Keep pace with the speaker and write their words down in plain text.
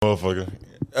motherfucker.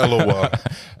 LOY.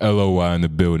 LOY in the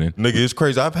building. Nigga, it's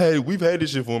crazy. We've had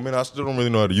this shit for a minute. I still don't really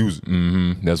know how to use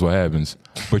it. That's what happens.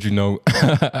 But you know,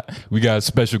 we got a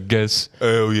special guest.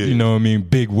 Hell yeah. You know what I mean?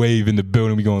 Big Wave in the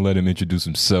building. We gonna let him introduce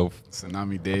himself.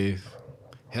 Tsunami Dave.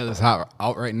 Hell is hot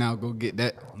out right now. Go get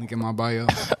that. Link in my bio.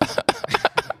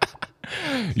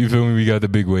 You feel me? We got the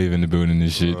Big Wave in the building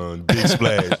and shit. Big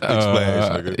splash. Big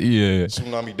splash, nigga. Yeah.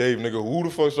 Tsunami Dave, nigga. Who the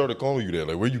fuck started calling you that?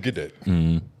 Like, where you get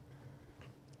that?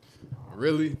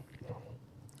 Really?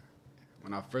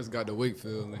 When I first got to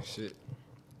Wakefield and shit,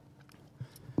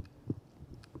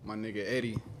 my nigga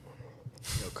Eddie,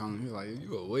 yo, calling me, he was like,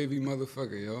 you a wavy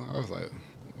motherfucker, yo. I was like,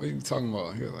 what are you talking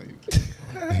about? He was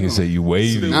like, He said you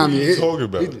wavy. What are you talking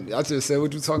about? I just said,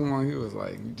 what you talking about? He was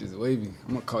like, you just wavy.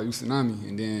 I'm gonna call you Tsunami.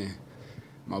 And then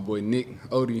my boy Nick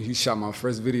Odie, he shot my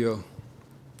first video.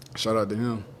 Shout out to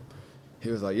him. He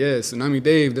was like, yeah, Tsunami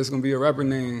Dave, that's gonna be a rapper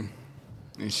name.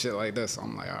 And shit like that. So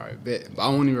I'm like, all right, bet. But I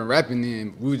wasn't even rapping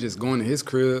then. We were just going to his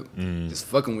crib, just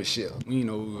fucking with shit. We didn't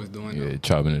know what we was doing. Yeah,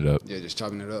 chopping it up. Yeah, just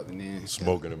chopping it up and then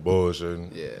Smoking and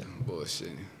bullshitting. Yeah, bullshit.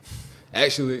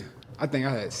 Actually, I think I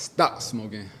had stopped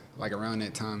smoking like around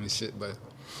that time and shit, but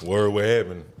Word, what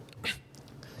happened?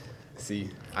 see,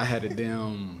 I had a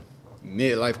damn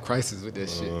midlife crisis with that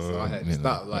shit. So I had to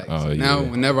stop. Like Oh, now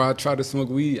yeah. whenever I try to smoke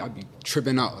weed, I be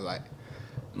tripping out. Like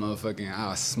motherfucking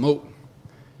I smoke.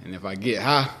 And if I get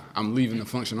high, I'm leaving the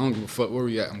function. I don't give a fuck where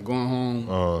we at. I'm going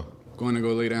home, going to go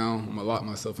lay down. I'm going to lock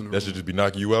myself in the room. That should just be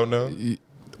knocking you out now?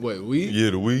 What, weed?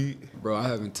 Yeah, the weed. Bro, I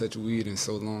haven't touched weed in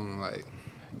so long. Like,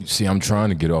 You see, I'm trying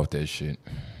to get off that shit.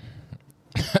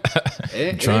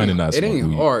 it trying to not It smoke ain't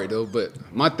weed. hard, though. But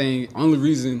my thing,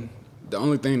 the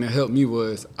only thing that helped me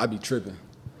was I be tripping.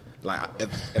 Like,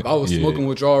 if I was Yeah. smoking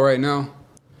with y'all right now,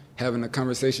 having a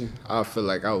conversation, I feel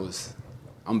like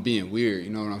I'm being weird, you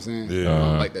know what I'm saying? Yeah. I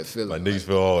don't like that feeling. Like niggas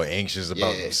feel all anxious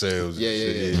about themselves. Yeah, and yeah,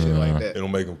 shit. shit like that. It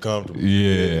don't make them comfortable.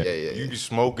 Yeah. You be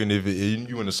smoking if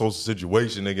you in a social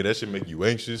situation, nigga. That shit make you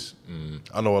anxious.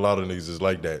 I know a lot of niggas is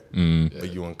like that.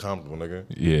 Make you uncomfortable, nigga.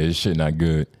 Yeah, this shit not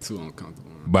good. Too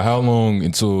uncomfortable. But how long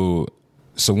until?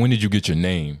 So when did you get your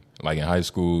name? Like in high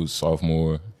school,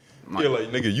 sophomore? Yeah, like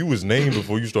nigga, you was named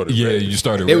before you started. Yeah, rapping. you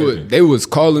started rapping. They was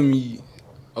calling me.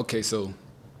 Okay, so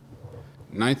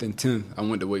 9th and 10th, I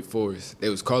went to Wake Forest. They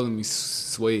was calling me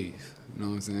Swave. You know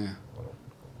what I'm saying?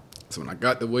 So when I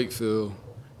got to Wakefield,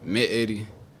 met Eddie,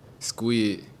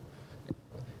 Squid,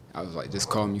 I was like, just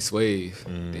call me Swave.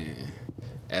 Then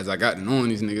as I got to knowing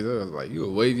these niggas, I was like, you a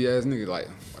wavy ass nigga, like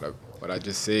what I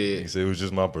just He said. said it was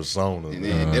just my persona. And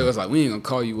then they was like, we ain't gonna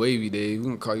call you Wavy Dave, we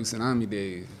gonna call you Tsunami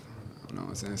Dave. You know what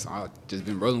I'm saying? So I just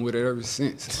been rolling with it ever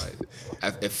since. Like,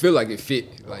 I feel like it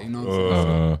fit. Like, you know what I'm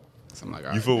saying? So I'm like,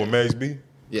 all You right, feel with Max B?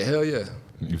 yeah, hell yeah.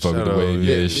 You fuck with Shout the out, wave.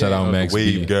 Yeah, shout out Max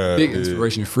Wave B. guy. Big yeah.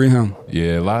 inspiration. Free him.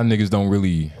 Yeah, a lot of niggas don't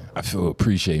really, I feel,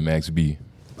 appreciate Max B.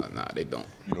 Nah, they don't.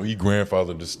 You know, he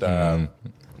grandfathered the style.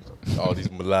 All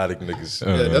these melodic niggas.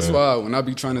 Yeah, that's why when I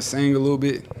be trying to sing a little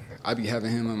bit, I be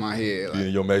having him in my head. Like, Yeah,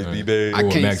 your Max B days. I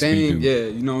can't Max B sing. do. Yeah,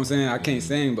 you know what I'm saying? I can't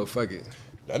sing, but fuck it.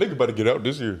 That nigga about to get out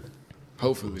this year.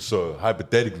 Hopefully. So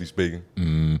hypothetically speaking.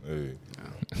 Hey.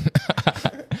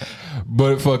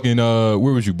 But fucking,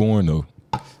 where was you born though?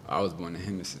 I was born in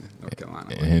Henderson, North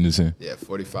Carolina. In Henderson. Yeah,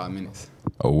 45 minutes.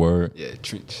 A word. Yeah,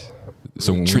 Trench.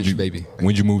 So when Trench, you, baby.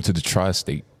 When'd you move to the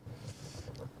tri-state?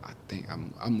 I think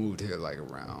I moved here like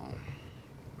around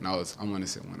when I want to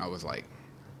say when I was like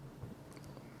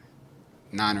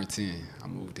 9 or 10. I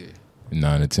moved here.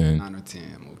 9 or 10. 9 or 10,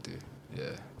 I moved here.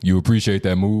 Yeah. You appreciate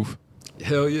that move?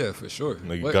 Hell yeah, for sure.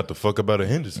 Nigga What? got the fuck up out of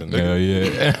Henderson. Hell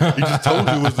Nigga. yeah. He just told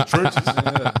you it was the trenches.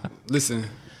 Yeah. Listen,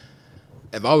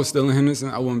 if I was still in Henderson,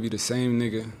 I wouldn't be the same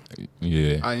nigga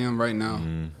Yeah. I am right now.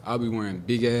 I'll be wearing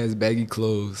big ass baggy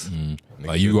clothes.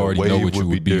 Like you already know what you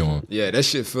would be on. Yeah, that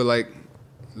shit feel like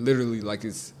literally like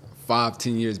it's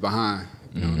 5-10 years behind.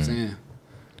 You know what I'm saying?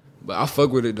 But I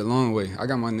fuck with it the long way. I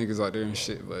got my niggas out there and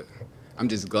shit, but I'm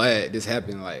just glad this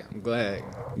happened. Like, I'm glad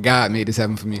God made this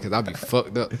happen for me because I'll be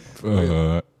fucked up. For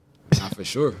real. Not for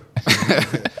sure.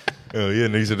 Hell yeah,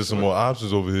 nigga said there's some more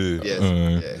options over here. Yes.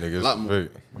 Yeah. Nigga, A lot it's more.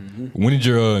 fake. When did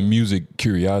your music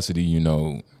curiosity,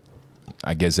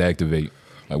 I guess activate?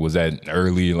 Like was that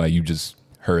early? Like you just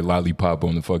heard Lollipop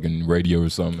on the fucking radio or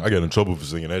something? I got in trouble for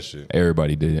singing that shit.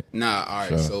 Everybody did it. Nah, all right.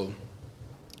 Sure. So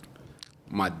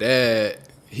my dad,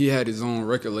 he had his own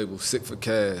record label, Sick for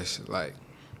Cash. Like,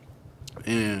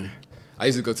 and I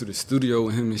used to go to the studio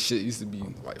with him and shit. Used to be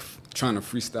like trying to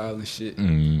freestyle and shit.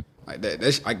 Like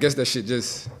that. I guess that shit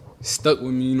just stuck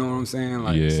with me. You know what I'm saying?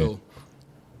 Like, Yeah. so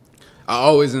I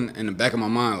always in the back of my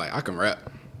mind, like I can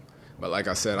rap, but like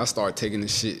I said, I started taking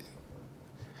this shit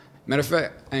Matter of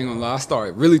fact, I ain't gonna lie. I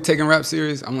started really taking rap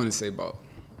serious. I want to say about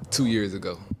 2 years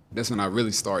ago. That's when I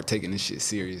really started taking this shit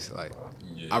serious. Like,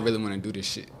 I really want to do this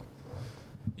shit.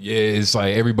 Yeah, it's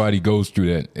like everybody goes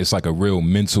through that. It's like a real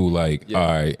mental, like, all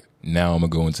right, now I'm gonna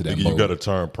go into that Nigga, mode. you gotta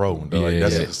turn pro. Like,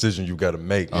 that's a decision you gotta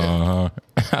make. Yeah.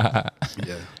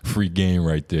 Free game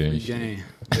right there. Free game.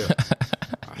 Yeah.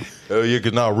 Hell yeah,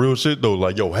 cause now real shit though,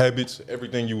 like your habits,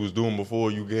 everything you was doing before,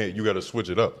 you gotta switch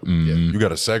it up. You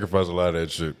gotta sacrifice a lot of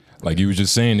that shit. Like you was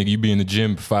just saying, nigga, you be in the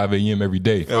gym 5 a.m. every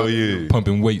day. Hell yeah.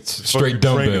 Pumping weights, straight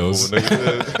dumbbells.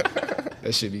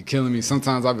 That shit be killing me.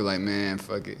 Sometimes I'll be like, man,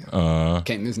 fuck it.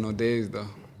 Can't miss no days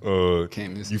though.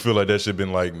 Can't miss. You feel like that shit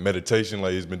been like meditation,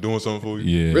 like it's been doing something for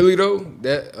you? Yeah. Really though,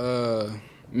 that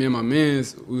me and my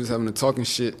mans, we was having a talking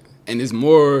shit, and it's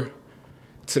more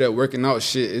to that working out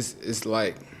shit. It's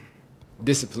like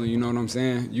discipline, you know what I'm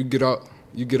saying? You get up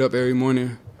every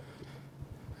morning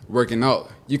working out,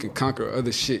 you can conquer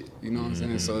other shit, you know what I'm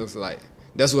saying? So it's like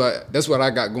that's what I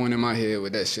got going in my head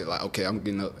with that shit. Like, okay, I'm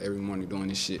getting up every morning doing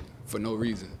this shit for no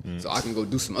reason, so I can go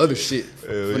do some other shit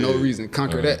for no reason,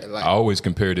 conquer that. Like, I always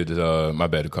compared it to my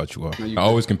bad to cut you off. No, you I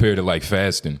always compared it like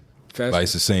fasting. Fasting. Like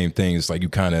it's the same thing. It's like you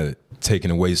kind of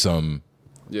taking away something.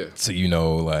 Yeah. To, you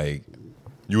know, like,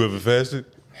 You ever fasted?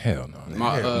 hell no,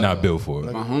 My, not built for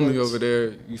it. my homie over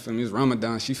there, you feel me? It's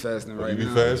Ramadan. She fasting right You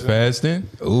now. be fasting? Fasting?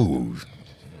 Ooh.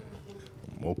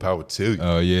 More power to you.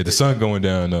 Oh yeah, the sun going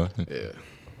down though. Yeah.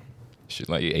 Shit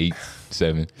like 8,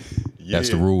 7. That's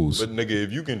the rules. But nigga,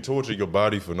 if you can torture your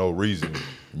body for no reason,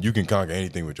 you can conquer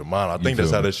anything with your mind. I think feel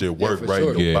that's how me? that shit work, for right?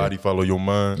 sure. Your Yeah. body follow your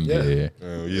mind. Yeah.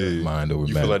 Hell yeah. Mind over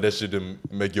You matter. feel like that shit to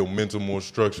make your mental more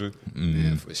structured?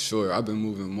 Yeah, for sure. I've been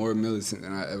moving more militant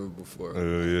than I ever before. Hell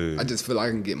yeah. I just feel like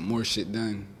I can get more shit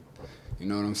done. You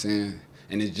know what I'm saying?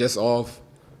 And it's just off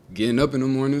getting up in the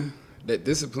morning, that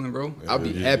discipline, bro. I'll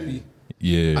be happy.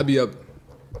 Yeah. I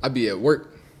be at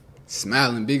work,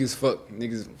 smiling big as fuck.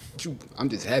 Niggas, I'm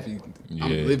just happy. Yeah.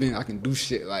 I'm living, I can do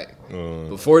shit. Like,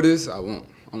 before this, I wasn't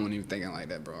even thinking like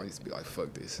that, bro. I used to be like,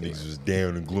 fuck this. Niggas was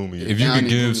down and gloomy. If you down could and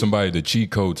give gloomy. somebody the cheat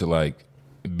code to like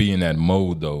be in that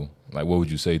mode though, like what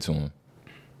would you say to them?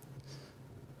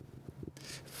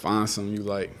 Find something you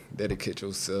like, dedicate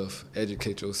yourself,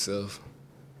 educate yourself.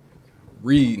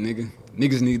 Read, nigga.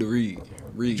 Niggas need to read.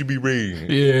 Read. You be reading.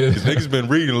 Yeah. 'Cause niggas been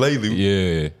reading lately.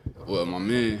 Yeah. Well, my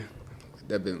man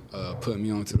that been putting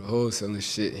me onto the wholesaling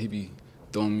shit, he be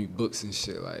throwing me books and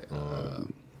shit like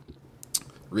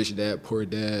Rich Dad, Poor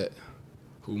Dad,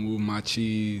 Who Moved My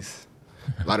Cheese,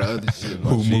 a lot of other shit.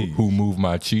 Who moved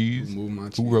my cheese? Who Moved My Who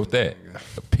Cheese, wrote that?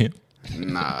 A pimp?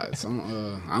 Nah, I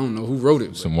don't know who wrote it.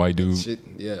 but Some white dude? Shit,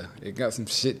 yeah, it got some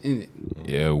shit in it.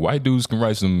 Yeah, white dudes can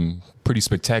write some pretty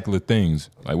spectacular things.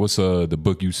 Like what's the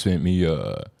book you sent me?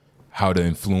 How to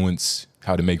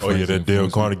make Oh friends. yeah, that and Dale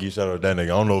influence Carnegie, shout out that nigga. I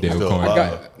don't know if he's Dale still Carnegie.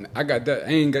 alive. I got that. I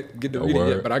ain't get to read it word.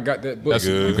 yet, but I got that book. That's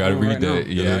good. You gotta read that.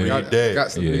 now. Yeah. I got, Read that. got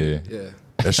to read it. Yeah.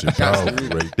 That shit powerful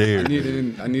right there. I need to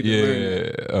learn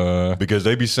that. Yeah. Because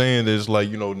they be saying that it's like,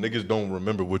 you know, niggas don't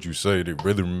remember what you say. They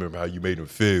really remember how you made them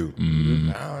feel.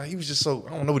 Nah, he was just so,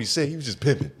 I don't know what he said. He was just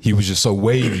pimping. He was just so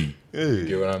wavy. Yeah. You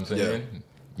get what I'm saying?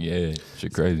 Yeah.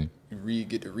 Shit crazy. You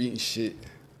get to reading shit.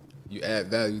 You add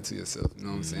value to yourself. You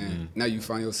know what I'm saying? Now you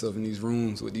find yourself in these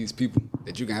rooms with these people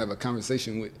that you can have a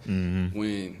conversation with.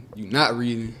 When you're not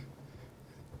reading,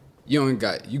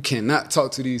 you cannot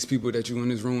talk to these people that you in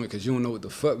this room with because you don't know what the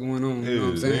fuck going on. You know what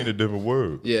I'm They saying? ain't a different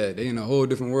world. Yeah, they in a whole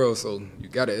different world, so you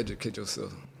gotta educate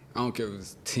yourself. I don't care if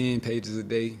it's 10 pages a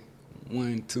day,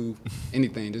 1, 2,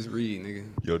 anything, just read, nigga.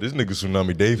 Yo, this nigga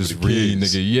Tsunami Day for Just the read,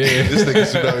 kids. nigga. Yeah. This nigga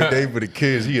Tsunami Day for the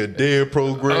kids. He a dare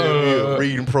program. He a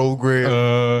reading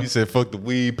program. He said, fuck the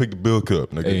weed, pick the bill cup,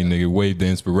 nigga. Hey, nigga, wave the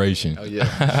inspiration. Oh yeah,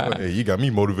 for sure. Hey, you got me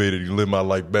motivated to live my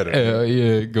life better. Hell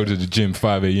yeah. Go to the gym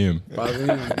 5 a.m. 5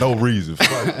 a.m. No reason.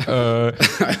 Fuck.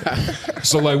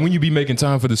 So, like, when you be making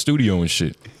time for the studio and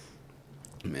shit?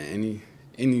 Man,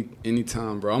 any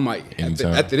time, bro. I might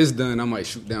Anytime. after this done, I might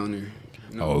shoot down there.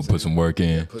 You know what I'm Put saying? some work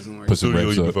in. Yeah, put some work Put some Studio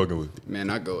reps you been up. fucking with. Man,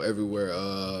 I go everywhere.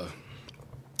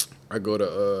 I go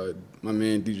to my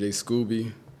man DJ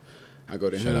Scooby. I go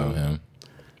to Shout him. out him.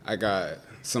 I got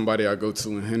somebody I go to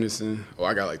in Henderson. Oh,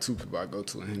 I got like 2 people I go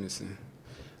to in Henderson.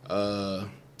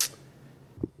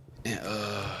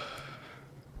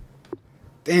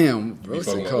 Damn, bro, what's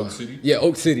fucking it with called? Oak City? Yeah,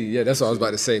 Oak City. Yeah, that's what I was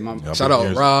about to say. Yeah, Shout I'm out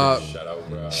against Rob. Shout out,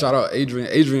 bro. Shout out Adrian.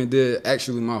 Adrian did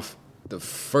actually the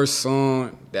first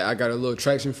song that I got a little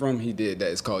traction from. He did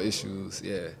that. It's called Issues.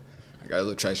 Yeah, I got a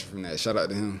little traction from that. Shout out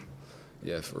to him.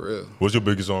 Yeah, for real. What's your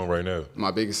biggest song right now? My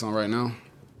biggest song right now,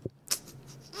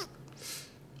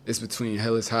 it's between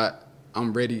Hell is Hot,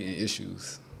 I'm Ready, and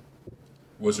Issues.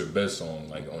 What's your best song,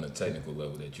 like on a technical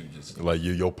level that you just Like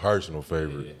your personal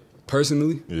favorite. Yeah.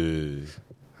 Personally, Yeah.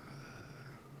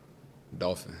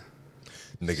 Dolphin.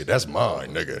 Nigga, that's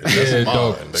mine, nigga. That's Yeah, mine,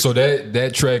 dog. nigga. So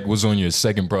that track was on your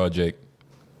second project,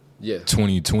 Yeah.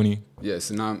 2020. Yeah,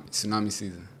 Tsunami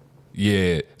season.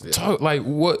 Yeah. Talk like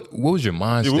what was your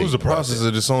mind Yeah, state? what was the process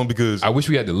of the song? Because I wish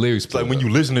we had the lyrics. it's like when you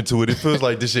listening to it, it feels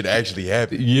like this shit actually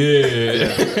happened.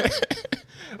 Yeah.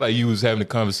 Like you was having a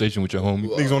conversation with your homie.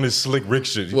 Niggas on this slick Rick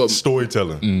shit, Well,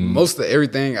 storytelling. Most of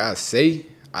everything I say,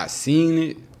 I seen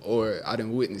it or I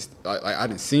done witnessed. Like I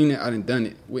done seen it, I done done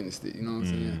it, witnessed it. You know what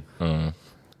I'm saying?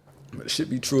 But it should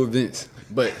be true events.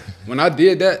 But when I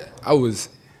did that,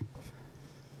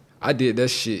 I did that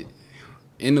shit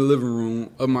in the living room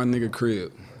of my nigga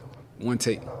crib, one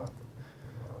take. Oh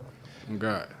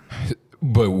God.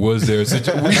 But was there a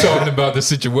situation? We talking about the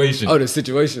situation. Oh, the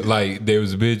situation. Like there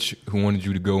was a bitch who wanted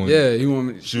you to go in. Yeah, he want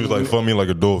me. She was like, fuck me like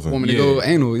a dolphin. Want me to Yeah. go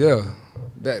anal? Yeah,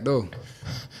 back door.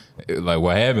 Like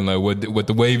what happened? Like what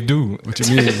the wave do? What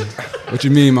you mean? What you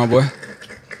mean, my boy?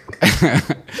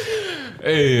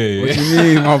 Hey. What you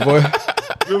mean, my boy?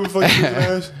 You ever fuck your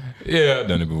ass? Yeah, I've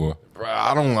done it before. Bro,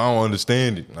 I don't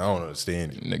understand it. I don't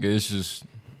understand it. Nigga, it's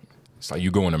like you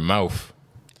go in the mouth.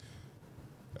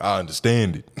 I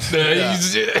understand it.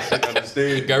 I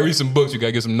understand. Gotta read some books. You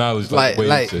gotta get some knowledge. Like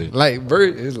It's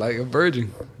like a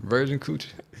virgin coochie.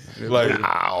 Like,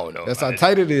 I don't know. That's how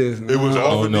tight it is. it was don't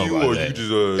offered to know you, about or that. you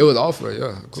just It was offered,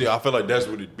 yeah. See, I feel like that's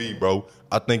what it be, bro.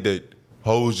 I think that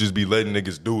hoes just be letting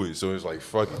niggas do it, so it's like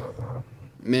fuck it.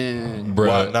 Man, Bruh.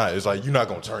 Why not? It's like you're not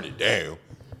gonna turn it down.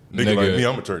 Nigga like me,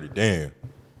 I'm gonna turn it down.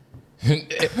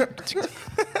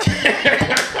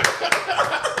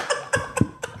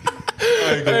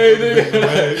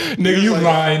 Nigga, you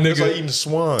lying, It's like nigga. eating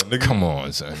swine, nigga. Come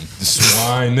on, son. The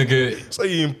swine, nigga. It's like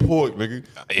eating pork, nigga.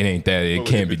 It ain't that. It Well,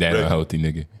 can't be that right. unhealthy,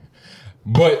 nigga.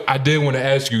 But I did want to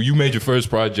ask you. You made your first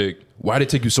project. Why did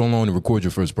it take you so long to record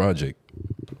your first project?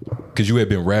 Because you had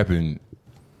been rapping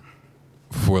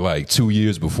for like 2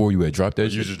 years before you had dropped that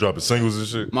You shit. just dropping singles and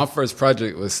shit. my first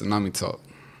project was Tsunami Talk,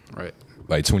 right?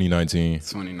 Like 2019.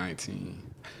 2019.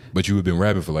 But you had been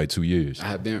rapping for like 2 years. I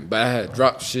had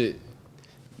dropped shit.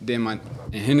 Then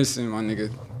in Henderson, my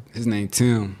nigga, his name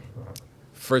Tim.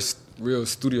 First real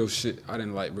studio shit I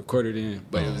didn't like record it in,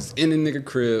 but it was in the nigga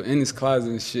crib, in his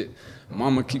closet and shit.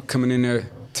 Mama keep coming in there,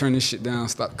 turn this shit down,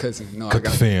 stop cussing. No, Cut the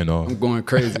fan off. I'm going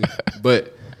crazy.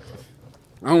 But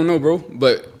I don't know, bro.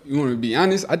 But you want to be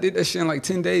honest, I did that shit in like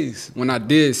 10 days. When I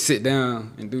did sit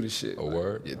down and do the shit. A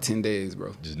word? Yeah, 10 days,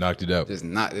 bro. Just knocked it out. Just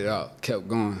knocked it out, kept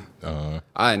going. Uh-huh.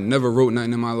 I had never wrote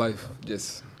nothing in my life.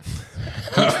 Just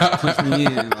punch me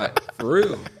in, like, for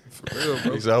real,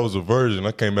 bro. He said I was a virgin.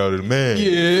 I came out as a man.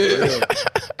 Yeah.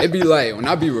 It be like, when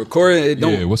I be recording, it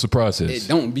Yeah, don't, what's the process? it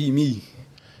don't be me.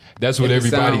 That's what it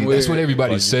everybody. sound That's what weird.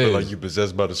 everybody Like you feel says. like you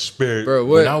possessed by the spirit. Bro,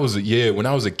 When what? I was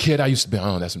a kid, I used to be,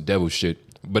 oh, that's some devil shit.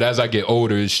 But as I get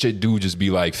older, shit do just be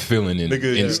like feeling and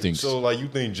Nigga, instincts. so like you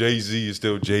think Jay-Z is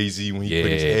still Jay-Z when he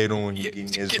put his Yeah. head on, he getting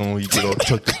his on, he get all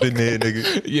tucked up in there,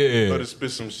 nigga. Yeah. Try to spit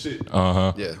some shit.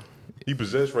 Yeah. He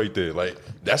possessed right there. Like,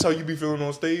 that's how you be feeling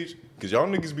on stage? Cause y'all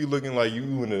niggas be looking like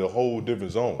you in a whole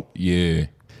different zone. Yeah.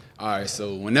 All right,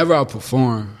 so whenever I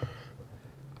perform,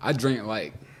 I drink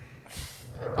like,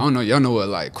 I don't know, y'all know what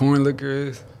like corn liquor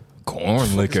is?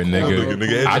 Corn liquor, liquor, nigga.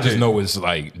 nigga. I just Educate. know it's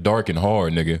like dark and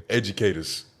hard, nigga.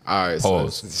 Educators. All right, so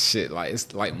Pause. it's shit like,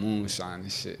 it's like moonshine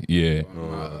and shit. Yeah.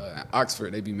 In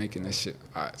Oxford, they be making that shit.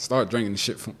 I started drinking the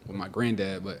shit with my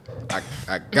granddad, but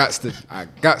I got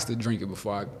to drink it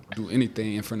before I do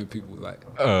anything in front of people. Like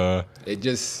it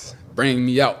just bring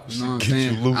me out. You know what I'm Get you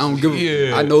saying? loose. I don't give.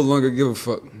 Yeah. I no longer give a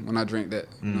fuck when I drink that.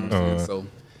 You know what I'm saying? So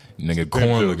Nigga, corn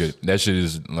pills. liquor. That shit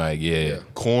is like, yeah.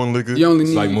 Corn liquor. you only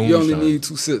It's need like you only moonshine. need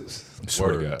 2 sips.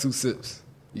 Swear to God. 2 sips.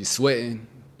 You sweating.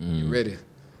 You ready?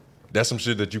 That's some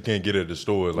shit that you can't get at the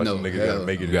store. Like No, some niggas hell gotta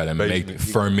make it. You gotta in the make basement.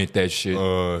 ferment that shit.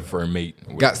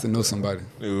 Ferment. Got to know somebody.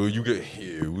 You get,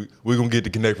 yeah, we gonna get the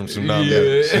connect from Tsunami.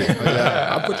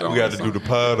 Yeah. I put you on We got to do something. the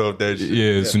pod off that shit.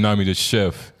 Yeah, Tsunami the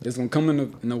chef. It's gonna come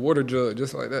in the water jug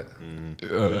just like that. You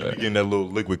getting that little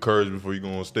liquid courage before you go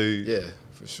on stage. Yeah,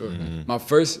 for sure.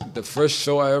 The first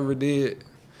show I ever did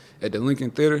at the Lincoln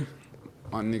Theater,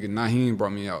 my nigga Naheem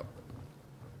brought me out.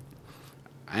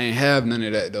 I ain't have none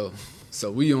of that though. So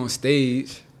we on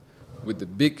stage with the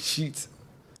big sheets,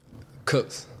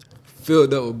 cups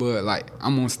filled up with Bud Light.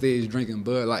 I'm on stage drinking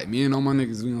Bud Light. Me and all my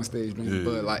niggas, we on stage drinking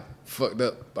Bud Light. Fucked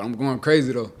up, but I'm going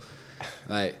crazy though.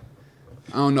 Like,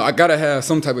 I don't know. I gotta have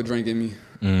some type of drink in me.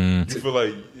 You feel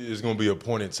like it's gonna be a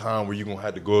point in time where you gonna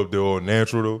have to go up there all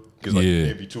natural though, because like you Yeah.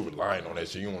 can't be too reliant on that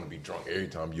shit. You don't want to be drunk every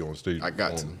time you on stage. I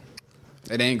got to.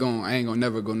 I ain't gonna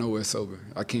never go nowhere sober.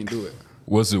 I can't do it.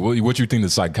 What you think the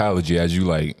psychology as you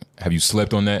like? Have you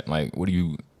slept on that? Like,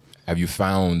 have you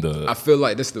found the? I feel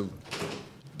like that's the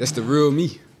real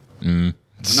me.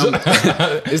 It's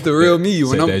the real me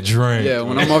when I'm that drink. Yeah,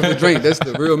 when I'm off the drink, that's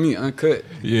the real me, uncut.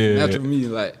 Yeah, natural me.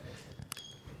 Like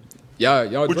y'all.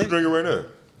 What drink? you drinking right now?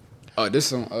 Oh, this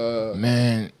some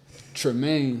Man,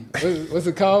 Tremaine. What's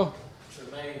it called?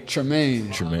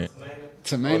 Tremaine.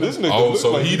 Oh, this nigga Oh, look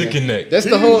so like he the connect. That's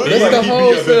the whole. That's the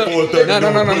whole. He be up at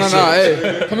 4:30 No.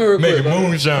 Hey, come here real quick. Making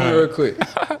moonshine. Come here real quick.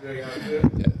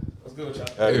 What's good with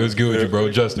y'all? It was good with you, bro.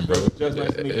 Justin, bro. Just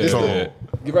nice to meet you. Yeah.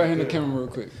 Get right here in the camera real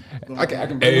quick. I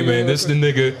can bring Hey him in man, real this the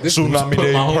quick. nigga. Tsunami put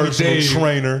Day my homie personal Dave.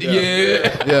 trainer.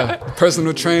 Yeah. Yeah,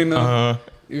 personal trainer. Uh-huh.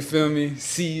 You feel me?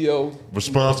 CEO.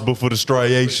 Responsible for the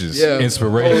striations. Yeah.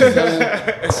 Inspiration.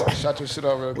 Shut your shit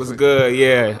out real quick. What's good?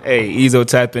 Yeah. Hey, Ezo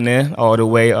tapping in all the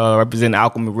way, representing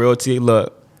Alchemy Realty.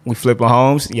 Look, we flipping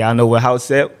homes. Y'all know what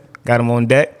house at. Got them on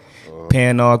deck.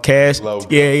 Paying all cash. Low.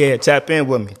 Yeah. Tap in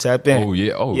with me. Tap in. Oh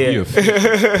yeah. Oh Yeah.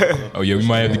 yeah. Oh yeah. We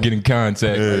might have to get in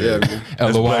contact. Yeah, man.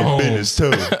 That's LOI black Homes. business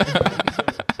too.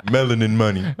 Melanin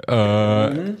money.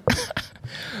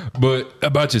 But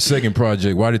about your second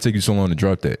project, why did it take you so long to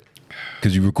drop that?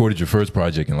 Because you recorded your first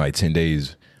project in like 10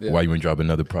 days. Yeah. Why you wouldn't drop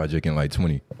another project in like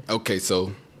 20? Okay,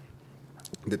 so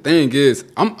the thing is,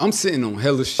 I'm sitting on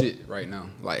hella shit right now,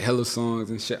 like hella songs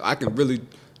and shit. I can really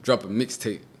drop a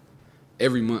mixtape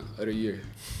every month of the year,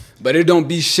 but it don't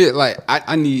be shit like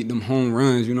I need them home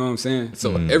runs. You know what I'm saying?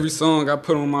 So every song I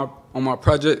put on my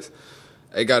projects,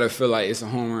 it gotta feel like it's a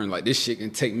home run. Like this shit can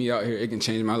take me out here. It can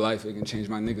change my life. It can change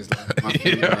my niggas' life. My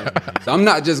family's life. So I'm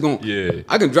not just gonna. Yeah.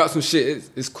 I can drop some shit.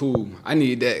 It's cool. I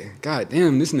need that. God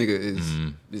damn, this nigga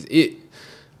is it.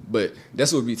 But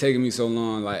that's what be taking me so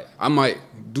long. Like I might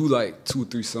do like 2 or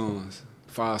 3 songs,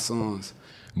 5 songs.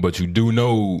 But you do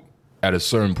know at a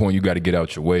certain point you got to get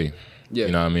out your way. Yeah.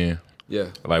 You know what I mean? Yeah.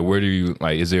 Like where do you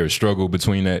like? Is there a struggle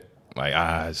between that? Like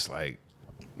it's like.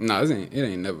 Nah, it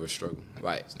ain't never a struggle.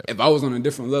 Like if I was on a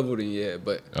different level, then yeah.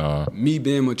 But me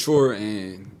being mature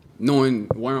and knowing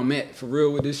where I'm at for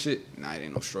real with this shit, nah, it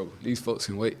ain't no struggle. These folks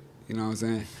can wait. You know what I'm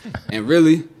saying? And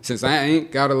really, since I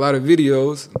ain't got a lot of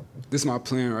videos, this is my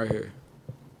plan right here.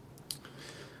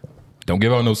 Don't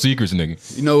give out no secrets,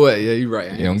 nigga. You know what? Yeah, you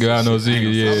right. You don't give out no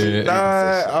secrets.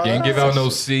 Yeah. Can't give out no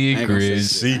gonna say secrets.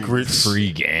 Secrets.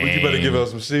 Free game. But you better give out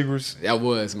some secrets. I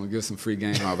was gonna give some free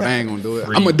game out, but I ain't gonna do it.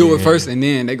 I'm gonna do it first, and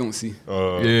then they gonna see.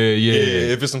 Yeah.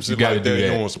 If it's some shit gotta like do that, you that.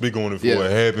 don't want to speak on it Yeah. before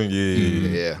it happened.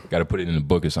 Yeah, Got to put it in the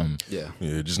book or something. yeah.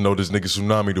 Yeah, just know this nigga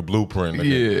Tsunami the blueprint.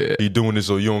 Nigga. Yeah. He doing this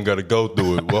so you don't got to go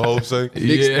through it. What Hope say?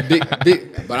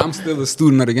 Big. But I'm still a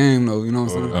student of the game, though. You know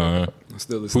what I'm saying? I'm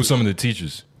still a Who's student. some of the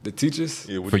teachers? The teachers?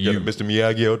 Yeah, what For you got you. Mr.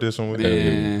 Miyagi out there somewhere?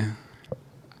 And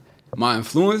my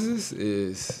influences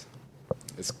it's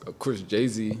of course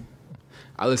Jay-Z.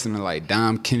 I listen to like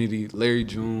Dom Kennedy, Larry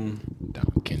June.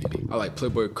 Dom Kennedy. I like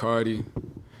Playboy Cardi,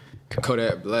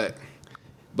 Kodak Black.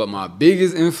 But my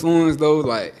biggest influence though,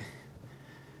 like,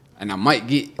 and I might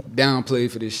get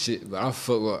downplayed for this shit, but I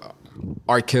fuck with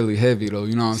R. Kelly heavy though.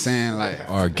 You know what I'm saying? Like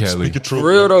R. Kelly. Speak the truth. for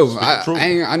real though. Speak the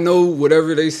truth. I know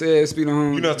whatever they said. Speak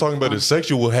on. You're not talking about his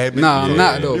sexual habits. Nah, I'm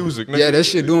not though. Music, nigga. Yeah, that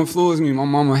shit do influence me. My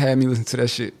mama had me listen to that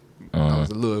shit. Uh-huh. I was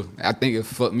a little. I think it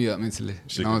fucked me up mentally.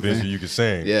 Shit You know what I'm convince you saying? you can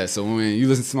sing. Yeah. So when you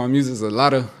listen to my music, there's a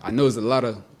lot of. I know there's a lot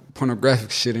of pornographic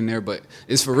shit in there, but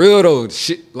it's for real though.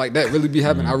 Shit like that really be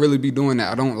happening. I really be doing that.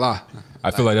 I don't lie.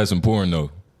 I feel like that's important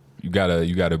though. You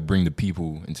gotta bring the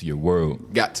people into your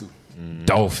world. Got to.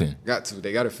 Dolphin. Got to.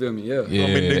 They gotta feel me. Yeah. Yeah.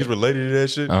 How many niggas related to that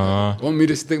shit? Want me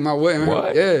to stick my way in?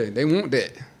 What? Yeah. They want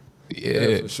that.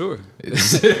 Yeah. For sure. True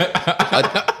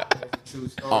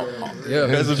story. Yeah.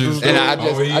 That's a true And I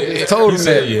story. just told He him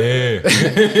said, that.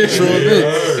 yeah. True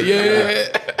event.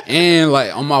 Yeah. And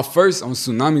like on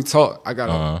Tsunami Talk, I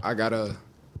got a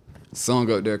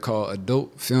song up there called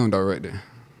Adult Film Director.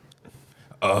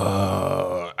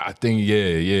 I think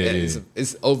yeah.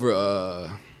 It's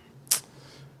over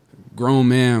Grown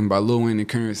Man by Lil Wayne and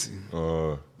Currency.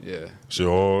 Yeah. Shit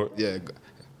hard. Yeah.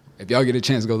 If y'all get a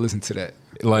chance, go listen to that.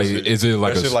 Like, is it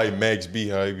like that a shit like Max B,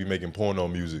 how he be making porno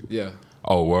music. Yeah.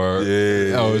 oh word?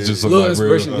 Yeah. Oh, it's just Little like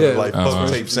real inspiration, yeah. Like fuck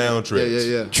tape soundtracks.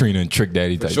 Yeah. Trina and Trick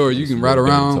Daddy type. Sure, you shit. can ride Real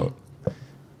around talk.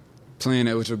 playing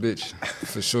that with your bitch.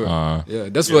 For sure. Yeah.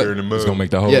 That's Get her in the what. mud. It's gonna make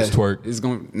the hoes Yeah. twerk. It's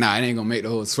gonna. Nah, it ain't gonna make the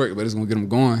whole twerk, but it's gonna get them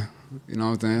going. You know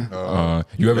what I'm saying?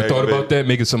 You ever Yeah, thought baby. about that?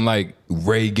 Making some like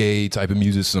reggae type of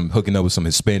music, some hooking up with some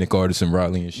Hispanic artists in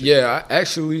Raleigh and shit. Yeah, I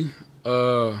actually,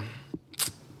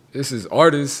 this is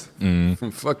artist Mm-hmm.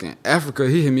 from fucking Africa.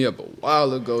 He hit me up a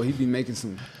while ago. He be making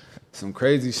some some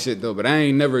crazy shit though. But I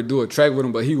ain't never do a track with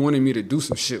him. But he wanted me to do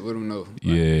some shit with him though. Like,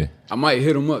 Yeah. I might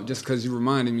hit him up just because you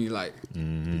reminded me like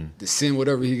to send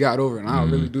whatever he got over, and I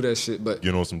don't really do that shit. But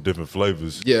You know, some different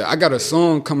flavors. yeah, I got a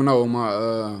song coming out with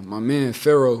my man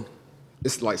Pharaoh.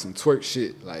 It's like some twerk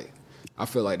shit. Like I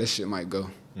feel like that shit might go.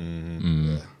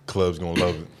 Yeah. Club's gonna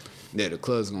love it. Yeah, the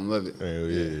club's gonna love it. Hell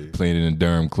yeah. Playing in a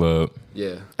Durham club.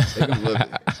 Yeah, they gonna love it.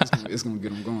 It's gonna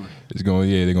get them going.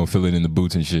 They're gonna fill it in the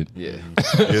boots and shit. Yeah,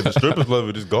 Yeah, the strippers love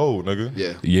it. It's gold, nigga.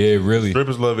 yeah. Yeah, really.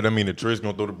 Strippers love it. I mean, the tricks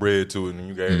gonna throw the bread to it, and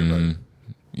you got everybody.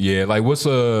 Yeah, like what's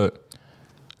the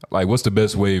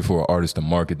best way for an artist to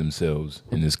market themselves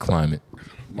in this climate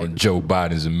in Joe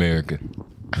Biden's America?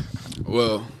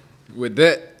 Well, with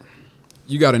that,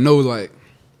 you gotta know like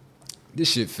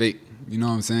this shit fake. You know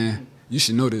what I'm saying? You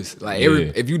should know this. Like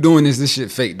if you doing this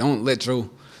shit fake. Don't let you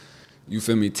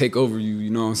feel me, take over you. You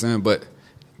know what I'm saying? But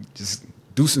just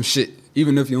do some shit,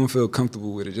 even if you don't feel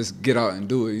comfortable with it. Just get out and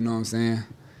do it. You know what I'm saying?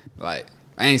 Like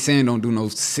I ain't saying don't do no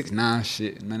 6ix9ine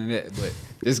shit, none of that. But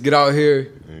just get out here,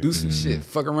 do some shit,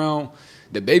 fuck around.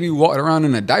 The baby walked around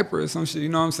in a diaper or some shit. You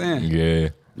know what I'm saying? Yeah.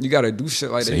 You gotta do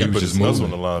shit like So that. he You was gotta just put moving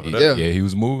on the line for that. Yeah. Yeah, he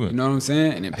was moving. You know what I'm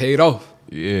saying? And it paid off.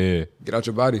 Yeah. Get out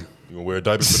your body. You gonna wear a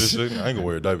diaper for this shit? I ain't gonna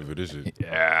wear a diaper for this shit.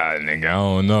 Yeah, nigga, I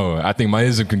don't know. I think my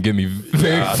ism can get me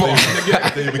very I far.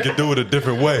 think we can do it a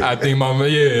different way. I think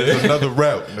It's another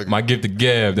route. Nigga. my gift of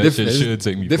gab, that shit should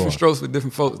take me different far. strokes for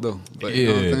different folks though. But you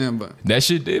know what I'm saying? But that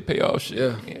shit did pay off. Shit.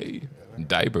 Yeah.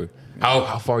 Diaper.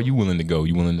 How far are you willing to go?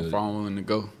 You willing to? far I'm willing to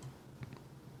go.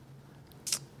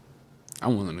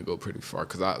 I'm willing to go pretty far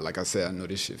because like I said, I know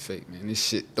this shit fake, man. This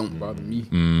shit don't bother me.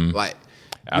 Like,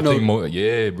 I think more.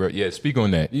 Yeah, bro. Yeah, speak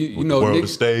on that. you know, World niggas, the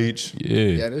stage.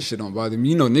 yeah, that shit don't bother me.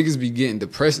 You know, niggas be getting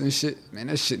depressed and shit. Man,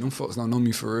 that shit, them folks don't know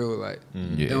me for real. Like,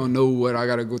 they don't know what I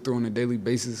gotta go through on a daily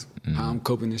basis, how I'm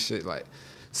coping and shit. Like,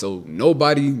 so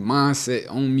nobody mindset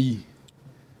on me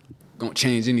gonna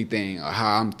change anything or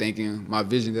how I'm thinking, my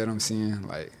vision that I'm seeing.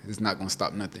 Like, it's not gonna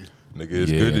stop nothing. Nigga,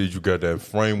 it's good that you got that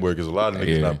framework because a lot of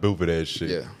niggas not built for that shit.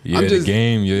 Yeah. Yeah, I'm the just,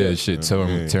 game. Yeah, shit tear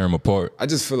them apart. I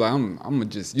just feel like I'm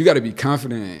just, you got to be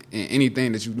confident in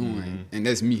anything that you're doing, and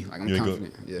that's me. Like I'm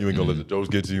confident. You ain't gonna let the jokes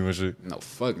get to you and shit. No,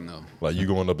 fuck no. Like you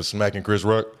going up and smacking Chris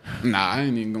Rock? Nah, I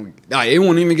ain't even gonna. Nah, it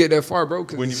won't even get that far, bro. We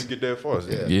didn't even get that far.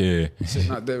 Yeah, It's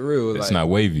not that real. it's like, not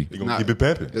wavy. You gonna not- keep it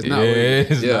pimping? It's Yeah, not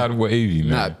wavy. it's not wavy, man.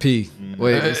 Not P.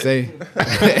 What did they say?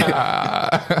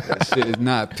 That shit is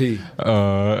not P.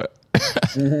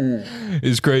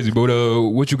 It's crazy, but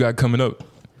what you got coming up?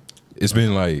 It's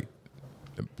been like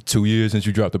 2 years since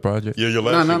you dropped the project. Yeah, your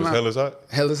last Nah, shit was nah. Hell is Hot.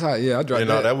 Hell is hot. Yeah, I dropped Yeah,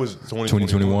 no, that. that was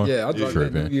 2021. Yeah, I dropped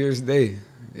that man. New Year's Day.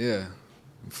 Yeah,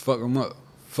 fuck them up.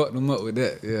 Fucked them up with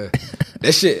that. Yeah,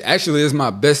 that shit actually is my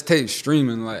best tape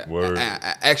streaming. Like Word.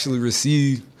 I actually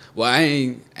received. Well, I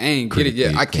ain't get it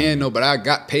yet. I can know, but I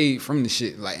got paid from the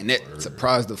shit. Like, and that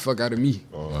surprised the fuck out of me.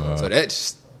 So that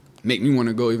just make me want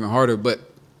to go even harder. But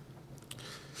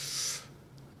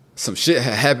some shit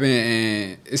had happened,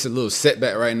 and it's a little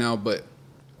setback right now. But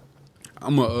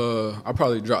I'll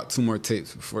probably drop 2 more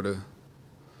tapes before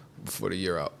the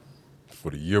year out. For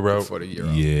the year out. Before the year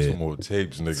out. Yeah, 2 more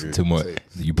tapes, nigga. 2 more.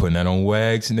 tapes. You putting that on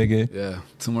wax, nigga? Yeah,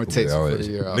 2 more tapes before the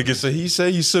year out. Nigga said he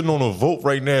he's sitting on a vote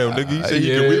right now, nigga. He said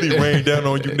he yeah. can really rain down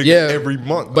on you niggas Yeah, every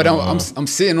month. But I'm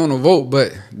sitting on a vote,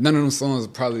 but none of them songs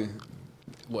probably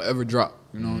will ever drop.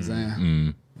 You know what I'm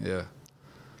saying? Yeah.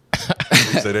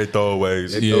 Say they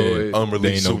throwaways. They Yeah, Unreleased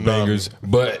they ain't no Tsunami. bangers.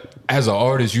 But as an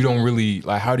artist, you don't really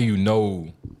like. How do you know?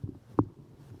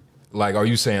 Like, are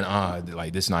you saying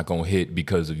like this not gonna hit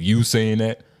because of you saying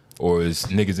that, or is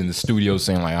niggas in the studio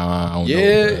saying like I don't know?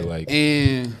 Yeah, Bro. Like,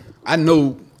 and I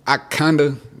know I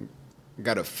kinda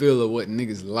got a feel of what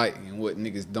niggas like and what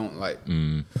niggas don't like.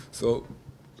 So,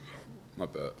 my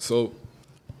bad. So,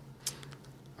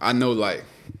 I know like,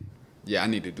 yeah, I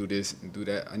need to do this and do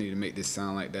that. I need to make this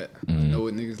sound like that. I know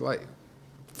what niggas like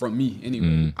from me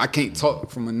anyway. I can't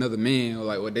talk from another man or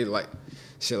like what they like,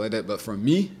 shit like that. But from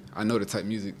me, I know the type of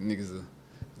music niggas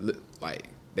are like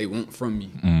they want from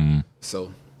me.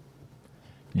 So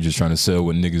you just trying to sell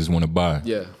what niggas want to buy.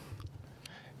 yeah.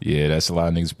 Yeah, that's a lot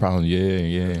of niggas' problem. Yeah.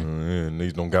 Yeah,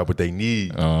 niggas don't got what they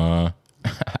need. Yeah,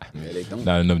 they don't.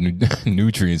 Not enough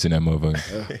nutrients in that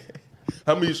motherfucker.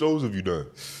 How many shows have you done?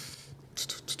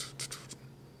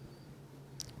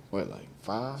 What, like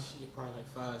 5? Probably like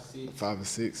 5, 6. 5 or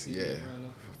 6? Yeah.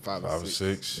 5 or 5 or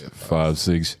 6. 6. Yeah, 5,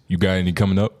 6. You got any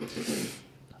coming up?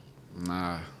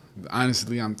 Nah.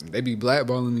 Honestly, they be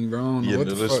blackballing me, bro. I don't know Yeah, what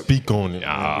the let's fuck. speak on it. We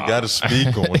gotta speak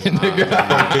on it.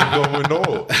 Nigga, going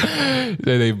on.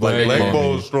 They Like blackball blackball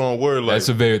me. is a strong word. Like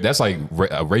That's like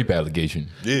a rape allegation,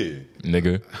 yeah,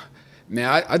 nigga.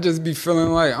 Man, I just be feeling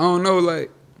like, I don't know, like,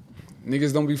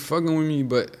 niggas don't be fucking with me,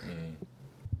 but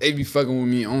they be fucking with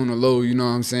me on the low, you know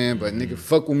what I'm saying? But nigga,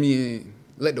 fuck with me and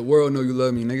let the world know you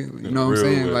love me, nigga. You know what I'm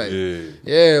saying? Like,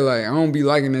 yeah, like, I don't be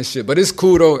liking that shit. But it's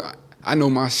cool, though. I know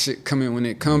my shit coming when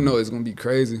it come, though. It's going to be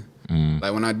crazy.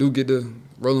 Like, when I do get to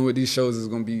rolling with these shows, it's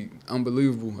going to be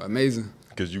unbelievable, amazing.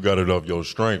 Because you got it off your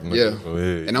strength, nigga. Yeah. So,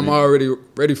 yeah. And I'm already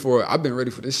ready for it. I've been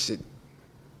ready for this shit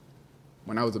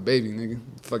when I was a baby, nigga.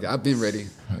 Fuck it, I've been ready.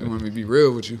 You want me to be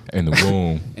real with you? In the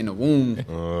womb. In the womb.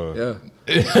 Yeah.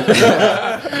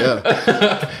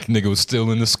 Nigga was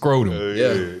still in the scrotum.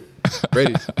 Yeah.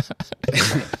 Ready.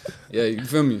 Yeah, you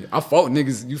feel me? I fought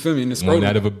niggas, you feel me, in the scrotum. 1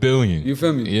 out of 1 billion. You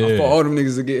feel me? Yeah. I fought all them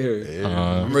niggas to get here.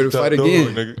 Yeah. I'm ready to fight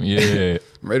again. Nigga. Yeah.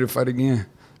 I'm ready to fight again.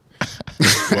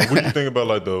 Well, what do you think about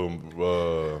like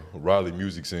the Raleigh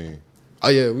music scene? Oh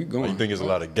yeah, we Like, going. you think it's a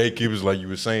lot of gatekeepers, like you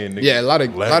were saying? Niggas Yeah, a lot of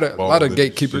blackballing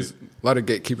gatekeepers. shit? A lot of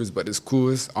gatekeepers, but it's cool.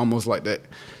 It's almost like that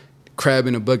crab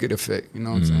in a bucket effect. You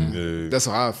know what I'm saying? Yeah. That's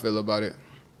how I feel about it.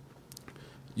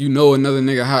 You know another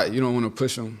nigga hot, you don't want to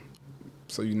push him,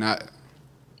 so you not.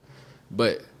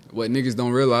 But what niggas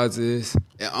don't realize is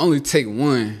it only take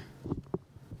one.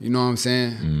 You know what I'm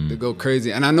saying? To go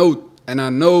crazy, and I know,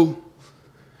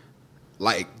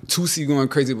 like Tusi going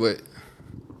crazy, but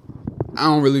I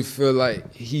don't really feel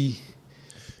like he.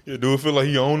 Yeah, do it feel like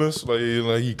he own us? Like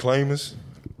he claim us?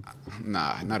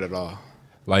 Nah, not at all.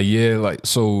 Like, yeah, like,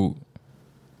 so,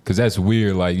 because that's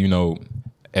weird. Like, you know,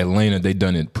 Atlanta, they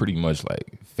done it pretty much,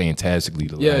 like, fantastically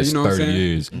the last you know what I'm 30 saying?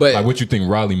 years. But like, what you think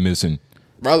Raleigh missing?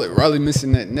 Raleigh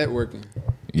missing that networking.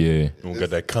 Yeah. You don't got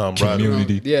that camaraderie.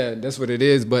 Community. Yeah, that's what it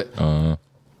is. But Uh-huh.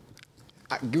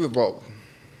 I give it about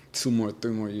 3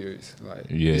 more years. Like,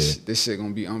 Yeah. this shit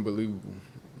gonna be unbelievable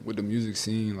with the music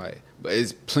scene. Like, but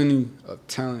it's plenty of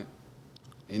talent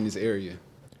in this area.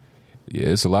 Yeah,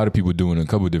 it's a lot of people doing a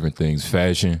couple different things.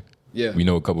 Fashion. Yeah. We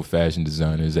know a couple fashion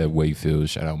designers at Wakefield.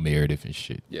 Shout out Meredith and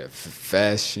shit. Yeah,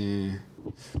 fashion,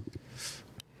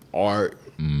 art,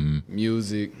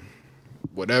 music,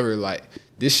 whatever. Like,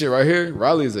 this shit right here,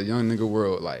 Raleigh is a young nigga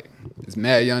world. Like, it's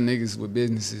mad young niggas with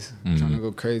businesses trying to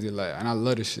go crazy. Like, and I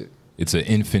love this shit. It's an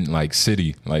infant, like,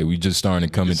 city. Like, we just starting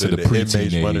to come You into said the inmates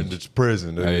preteen running age. this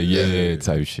prison. Yeah,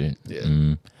 type shit.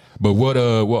 Yeah. But what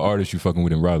artists you fucking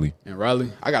with in Raleigh? In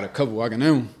Raleigh, I got a couple I can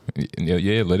name.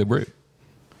 Yeah, let it break.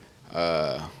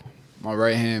 My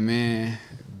right hand man,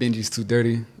 Benji's Too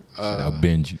Dirty. Shout out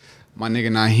Benji. My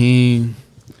nigga Naheem.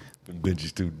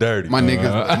 Benji's too dirty. My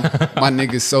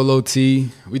nigga Solo T.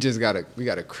 We got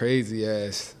a crazy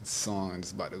ass song.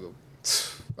 It's about to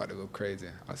go crazy.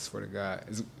 I swear to God,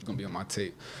 it's gonna be on my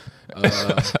tape.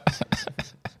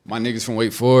 My niggas from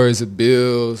Wake Forest,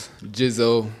 Bills,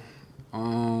 Jizzo.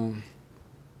 I'm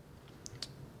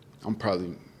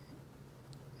probably.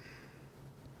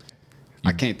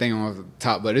 I can't think off the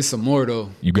top, but it's some more though.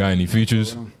 You got any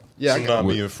features? Yeah,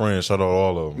 Tsunami and friends. Shout out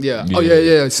all of them. yeah. Oh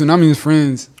yeah. Tsunami and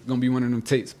Friends gonna be one of them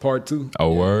tapes, part 2.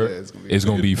 Oh, Yeah, word? yeah, It's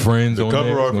gonna be friends The on cover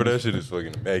there? art It's for gonna that shit is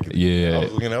fucking immaculate. Yeah. I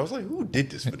was looking, I was like, who did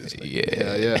this for this nigga?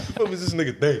 Yeah. yeah. What the fuck is this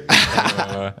nigga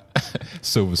think?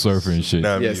 Silver Surfer and shit.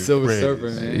 Tsunami Yeah, and Silver Friends. Surfer,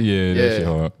 man. Yeah, that shit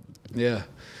hard. Yeah.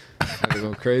 I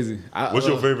go crazy. What's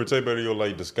your favorite tape out of your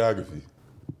like discography?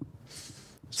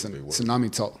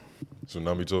 Tsunami Talk.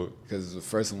 Tsunami Talk. Because it's the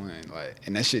first one, like,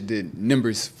 and that shit did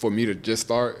numbers for me to just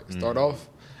start off.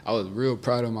 I was real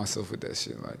proud of myself with that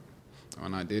shit, like,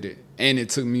 when I did it. And it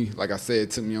took me, like I said,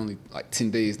 it took me only like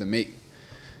 10 days to make.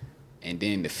 And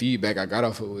then the feedback I got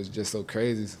off of it was just so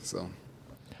crazy. So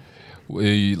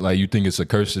Like, you think it's a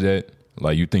curse to that?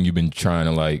 Like, you think you've been trying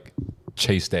to, like,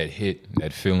 chase that hit,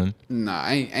 that feeling? nah,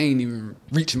 I ain't even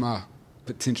reached my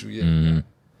potential yet.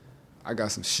 I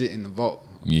got some shit in the vault.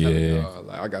 I'm telling Yeah. y'all,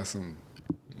 like, I got some,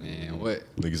 man, what?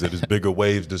 Niggas said there's bigger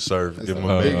waves to surf. Give them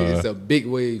a big. It's a big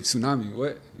wave tsunami.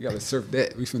 What? You gotta surf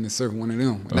that. We finna surf one of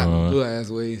them. Not little ass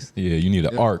waves. Yeah, you need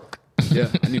an arc.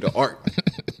 Yeah, I need an arc.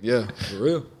 Yeah, for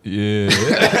real. Yeah.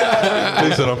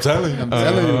 They said, I'm telling you. I'm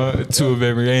telling you. Two of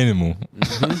every animal.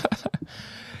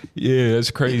 Yeah, that's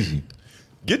crazy.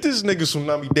 Get this nigga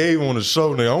Tsunami Dave on the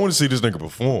show, nigga. I want to see this nigga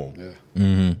perform.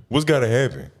 Yeah. What's got to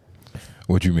happen?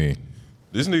 What you mean?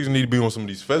 This niggas need to be on some of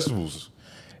these festivals.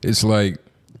 It's like,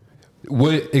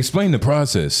 explain the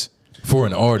process for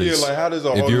an artist. Yeah, like how does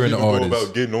an if you're artist an even artist, go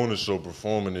about getting on the show,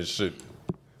 performing this shit?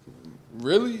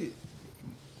 Really,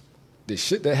 the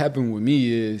shit that happened with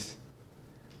me is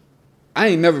I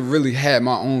ain't never really had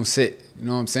my own set. You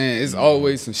know what I'm saying? It's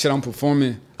always some shit I'm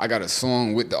performing. I got a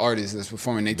song with the artist that's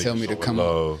performing. They tell me to come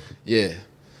up. Yeah.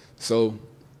 So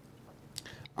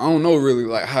I don't know really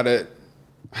like how that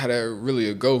really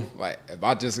would go. Like if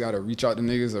I just gotta reach out to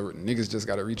niggas or niggas just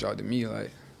gotta reach out to me.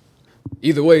 Like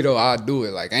either way though, I'll do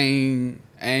it. Like I ain't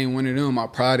one of them. My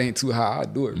pride ain't too high. I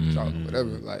do it, whatever.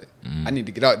 Like I need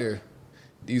to get out there.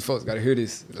 These folks gotta hear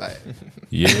this. Like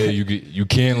Yeah, you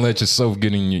can't let yourself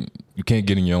get in you can't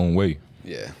get in your own way.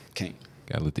 yeah, can't.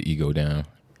 Gotta let the ego down.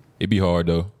 It be hard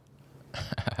though.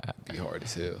 Be hard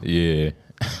as hell. Yeah.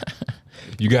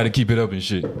 You gotta keep it up and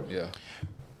shit. Yeah.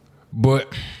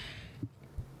 But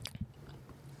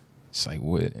it's like,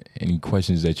 what? Any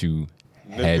questions that you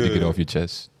had to get off your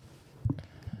chest?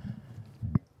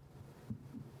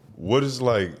 What is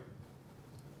like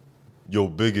your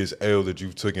biggest L that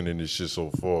you've taken in this shit so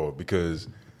far? Because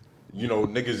you know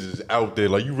niggas is out there,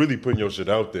 like you really putting your shit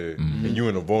out there, and you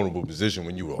in a vulnerable position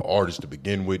when you an artist to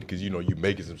begin with, because you know you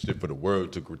making some shit for the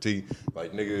world to critique.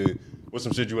 Like nigga, what's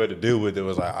some shit you had to deal with that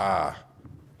was like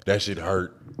that shit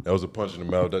hurt. That was a punch in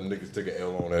the mouth. That niggas took an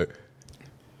L on that.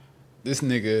 This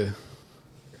nigga,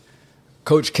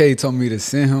 Coach K told me to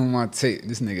send him my tape.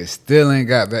 This nigga still ain't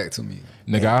got back to me.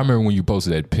 Nigga, I remember when you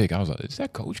posted that pic, I was like, is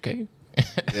that Coach K?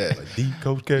 Yeah. Like D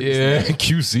Coach K. Yeah,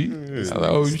 QC. I was like,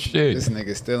 oh shit. This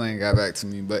nigga still ain't got back to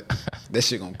me, but that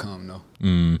shit gonna come though.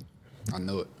 I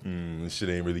know it. This shit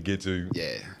ain't really get to you.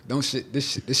 Yeah. Don't shit.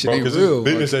 This shit Bro, ain't because real. it's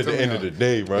business Like, at the end of the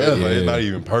day, right? Yeah. Like, it's not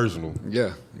even personal.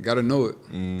 Yeah. You gotta know it.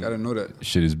 Gotta know that.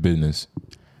 Shit is business.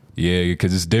 Yeah,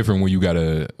 because it's different when you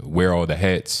gotta wear all the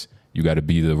hats. You gotta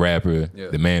be the rapper,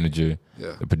 the manager,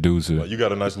 the producer. Like, you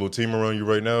got a nice little team around you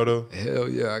right now, though? Hell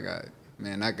yeah, I got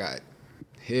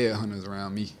headhunters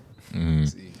around me.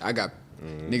 See, I got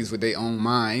niggas with their own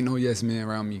mind. Ain't no yes man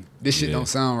around me. This shit don't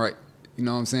sound right. You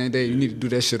know what I'm saying? You need to do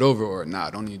that shit over, or nah,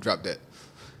 don't even drop that.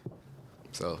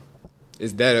 So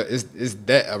it's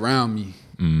that around me.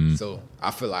 So I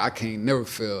feel like I can't never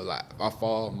feel like if I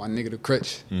fall, my nigga the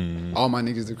crutch. All my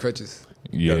niggas the crutches.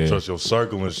 You gotta trust your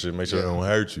circle and shit. Make sure they don't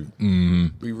hurt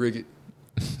you. We rig it.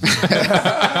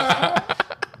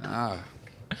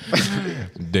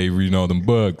 They reading all them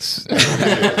books.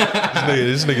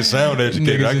 This nigga sound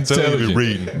educated. I can tell you be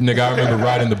reading. Nigga, I remember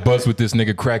riding the bus with this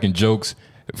nigga cracking jokes.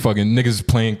 Fucking niggas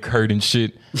playing Kurt and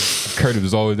shit. Kurt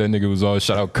was always that nigga was always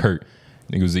shout out Kurt.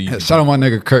 Nigga was easy. Shout out my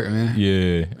nigga Kurt, man.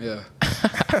 Yeah.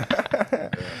 Yeah.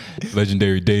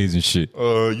 Legendary days and shit.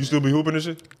 You still be hooping and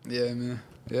shit? Yeah, man.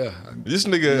 Yeah. This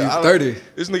nigga, He's 30.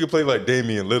 This nigga play like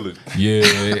Damian Lillard.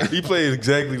 Yeah. He plays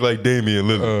exactly like Damian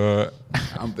Lillard.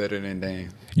 I'm better than Dame.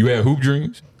 You had hoop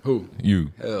dreams? Who?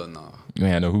 You. Hell no. You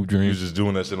ain't had no hoop He was dreams? just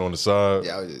doing that shit on the side.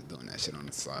 Yeah, I was just doing that shit on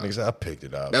the side. Nigga said, I picked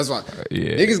it out. That's why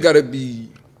Yeah. niggas gotta be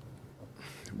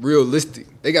realistic.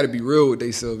 They gotta be real with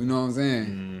themselves, you know what I'm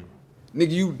saying?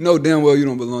 Nigga, you know damn well you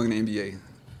don't belong in the NBA.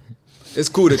 It's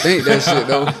cool to think that shit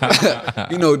though.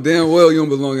 You know damn well you don't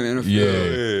belong in the NFL.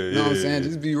 You know what I'm saying?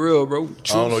 Just be real, bro.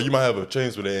 Truth. I don't know. You might have a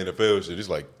chance with the NFL shit. It's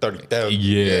like 30,000.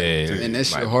 Yeah. And that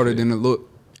shit harder than it look.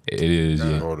 It is,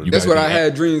 yeah. harder. You That's gotta what I be-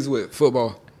 had dreams with,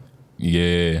 football.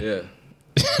 Yeah. Yeah.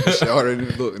 That shit harder than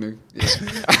it look, nigga. Yeah.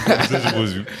 What position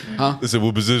was you? Huh? They said,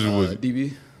 what position was you?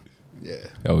 DB. Yeah.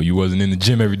 Oh, you wasn't in the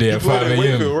gym every day You at played 5 at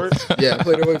Wakefield, a.m. right? Yeah, I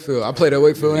played at Wakefield. I played at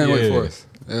Wakefield and Wake Yeah. Forest.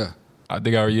 Yeah. I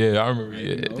remember.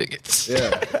 Yeah.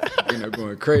 Yeah. You know,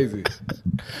 going crazy.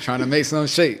 Trying to make something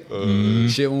shake.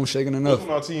 Shit won't shaking enough.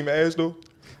 Wasn't our team ass, though?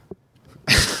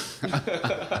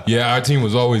 Yeah, our team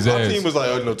was always Our ass. team was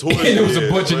like a notorious. It was a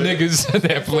bunch of right? niggas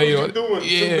that played on. What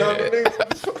you doing?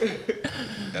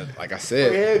 Yeah. Like I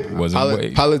said, Wasn't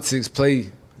way. politics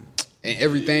play and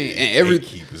everything and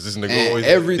Gatekeepers. This nigga and always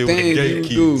everything deal with the you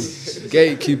do. gatekeepers.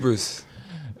 Gatekeepers.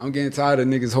 I'm getting tired of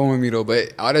niggas holding me though,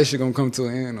 but all that shit gonna come to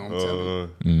an end. I'm telling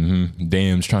you.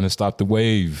 Damn's trying to stop the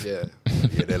wave. Yeah.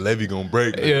 Yeah, that levee gonna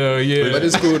break. Yeah. But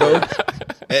it's cool though.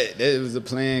 That was a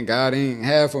plan God ain't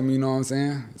had for me, you know what I'm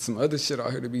saying? Some other shit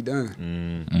out here to be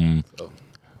done. So,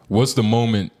 What's the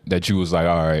moment that you was like,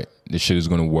 all right, this shit is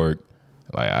gonna work?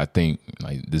 Like, I think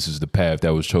like this is the path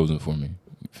that was chosen for me.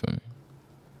 You feel me?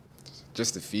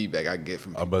 just the feedback I get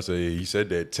from I'm people. about to say, he said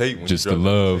that tape when Just he the dropped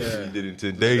love. it. He did it in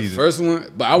 10 The days. first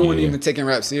one, but I wasn't Yeah. even taking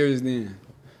rap serious then.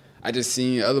 I just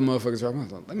seen other motherfuckers rap. I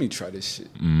was like, let me try this shit.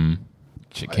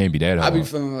 Shit can't be that I hard. be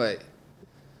feeling like,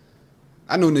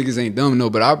 I know niggas ain't dumb, no,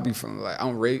 but I be feeling like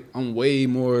I'm way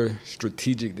more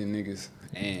strategic than niggas.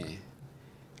 And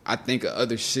I think of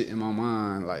other shit in my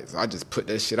mind. Like, so I just put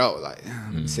that shit out. Like,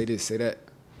 damn, let me say this, say that.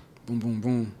 Boom, boom,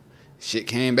 boom. Shit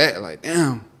came back. Like,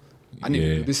 damn, I need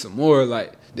to do this some more.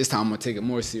 Like, this time I'm going to take it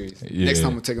more serious. Yeah. Next time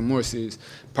I'm going to take it more serious.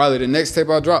 Probably the next tape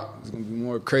I drop is going to be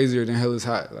more crazier than Hell is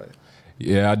Hot. Like,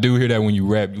 Yeah, I do hear that when you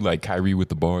rap, you like Kyrie with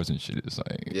the bars and shit. It's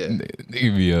like, Yeah. they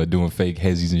be doing fake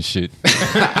hezzies and shit.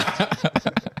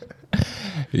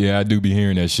 Yeah, I do be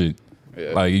hearing that shit.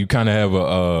 Yeah. Like, you kind of have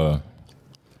a,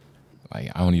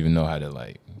 like, I don't even know how to,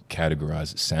 like,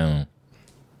 categorize the sound.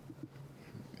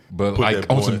 But Put like that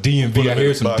on boy- some put DMV, him I in hear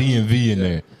the some box. DMV in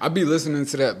there. I be listening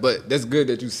to that, but that's good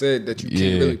that you said that you can't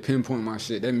Yeah. really pinpoint my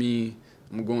shit. That mean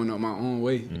I'm going up my own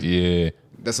way. Yeah.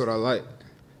 That's what I like.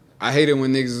 I hate it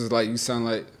when niggas is like, you sound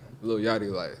like Lil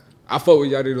Yachty. Like, I fuck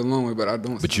with Yachty the long way, but I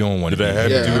don't. But you don't want Did to be. that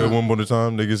happen Yeah. to you at one point in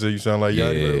time? Niggas say you sound like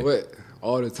Yachty. Yeah. Bro, what?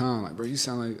 All the time. Like, bro, you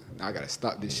sound like, nah, I gotta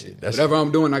stop this shit. That's- Whatever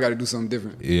I'm doing, I gotta do something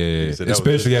different. Yeah. said that was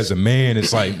Especially as a man,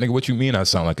 it's like, nigga, what you mean I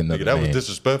sound like another Nigga, that was man?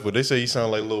 disrespectful. They say you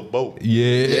sound like Lil Boat.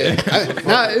 Yeah.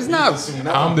 Nah, it's not.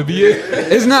 I'm the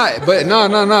BA. It's not. But no.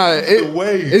 the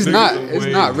way, It's nigga, not. the It's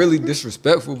way. not really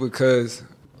disrespectful because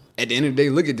at the end of the day,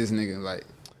 look at this nigga. Like,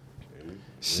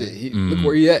 shit. Look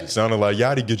where he It at. sounded like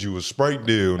Yachty get you a Sprite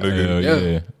deal, nigga. Hell Yeah.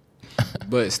 yeah.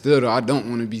 But still, though, I don't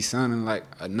want to be sounding like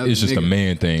another. It's just nigga. a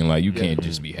man thing. Like, you can't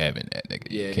just be having that, nigga.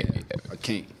 Yeah, You can't be having I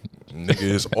can't. Nigga,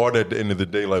 it's art at the end of the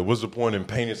day. Like, what's the point in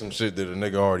painting some shit that a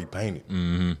nigga already painted?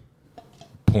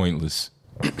 pointless.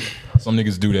 Some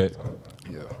niggas do that.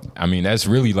 Yeah. I mean, that's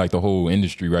really like the whole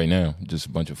industry right now. Just a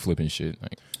bunch of flipping shit.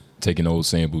 Like, taking old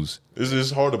samples.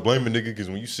 It's hard to blame a nigga because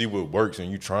when you see what works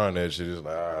and you trying that shit, it's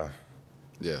like,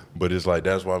 Yeah. But it's like,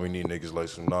 that's why we need niggas like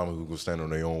Tsunami who can stand on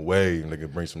their own way and they can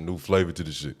bring some new flavor to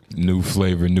the shit. New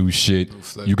flavor, new shit.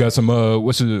 flavor. You got some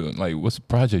what's the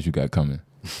project you got coming?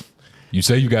 You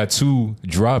say you got 2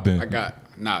 dropping. I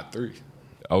got 3.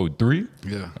 Oh, 3?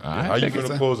 Yeah. How you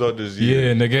finna close out this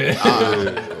year? Yeah,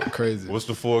 nigga. Crazy. What's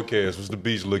the forecast? What's the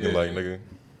beach looking like, nigga?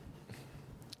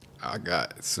 I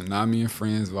got Tsunami and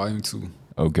Friends Volume 2.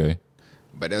 Okay.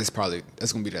 But that's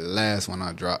gonna be the last one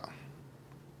I drop.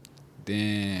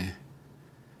 Then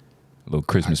Little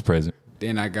Christmas present.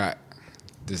 I got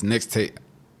this next tape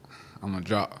I'm gonna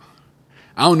drop.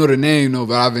 I don't know the name though,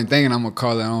 but I've been thinking I'm gonna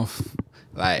call it off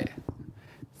like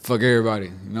fuck everybody.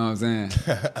 You know what I'm saying?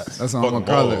 That's what I'm gonna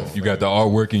call it. You got the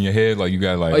artwork in your head, like you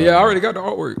got like. Oh yeah, I already got the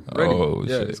artwork ready. Oh,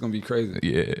 yeah, shit. it's gonna be crazy.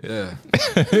 Yeah. Yeah.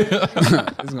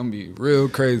 It's gonna be real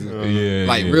crazy. Yeah,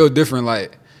 Like yeah. real different,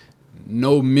 like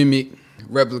no mimic,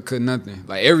 replica, nothing.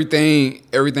 Like everything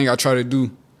I try to do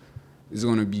is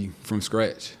gonna be from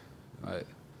scratch. Like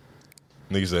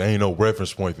Niggas said, ain't no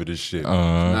reference point for this shit.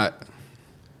 not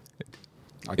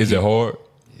I Is it can't- hard?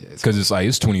 Yeah, it's- Because it's like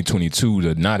it's 2022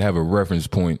 to not have a reference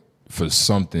point for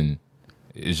something.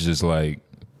 It's just like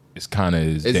it's kind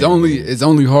of. It's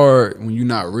only hard when you're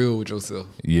not real with yourself.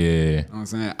 Yeah. You know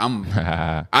what I'm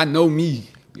saying? I know me.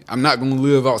 I'm not gonna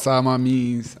live outside my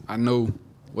means. I know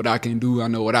what I can do. I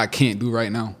know what I can't do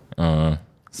right now.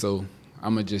 So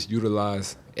I'm gonna just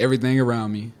utilize everything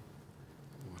around me,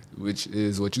 which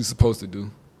is what you're supposed to do,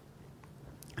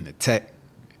 and attack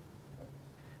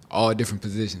all different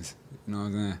positions. You know what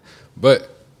I'm saying? But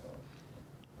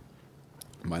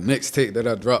my next tape that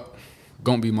I drop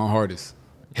gonna be my hardest.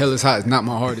 Hell is Hot is not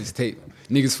my hardest tape.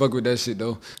 Niggas fuck with that shit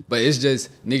though. But it's just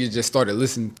niggas just started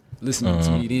listening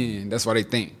to me then. That's why they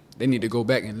think they need to go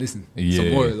back and listen Yeah.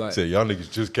 some more. Like, Said y'all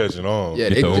niggas just catching on. yeah,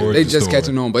 Get they the origin just story.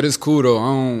 catching on, but it's cool though.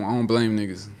 I don't blame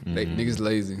niggas. They niggas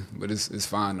lazy, but it's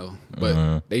fine though.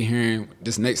 But they hearing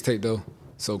this next tape though,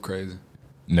 so crazy,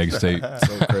 Next tape.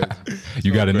 so crazy.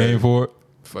 You got a name for it?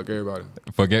 Fuck everybody.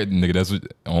 Forget, nigga. That's what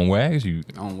on wax. You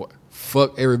I don't what.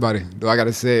 Fuck everybody. Do I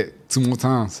gotta say it 2 more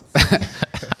times?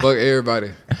 Fuck everybody.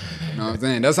 You know what I'm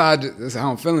saying? That's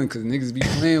how I'm feeling because niggas be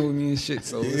playing with me and shit.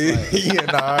 So it's like, Yeah,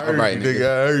 nah, I heard alright, you, nigga.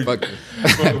 I heard fuck you.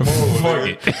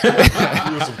 it. Fuck it.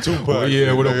 You was some Tupac. Oh, yeah,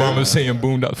 shit, what nigga. Obama saying?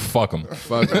 Boondocks. Fuck them.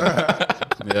 Fuck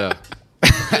it. Yeah.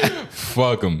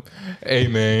 Fuck them. Hey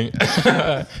man,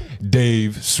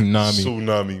 Dave Tsunami.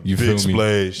 Tsunami. You Big feel me?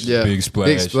 splash. Yeah. Big splash.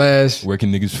 Big splash. Where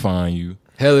can niggas find you?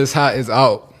 Hell is Hot is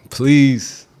out.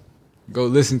 Please go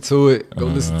listen to it. Go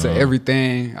listen to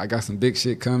everything. I got some big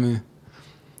shit coming.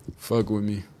 Fuck with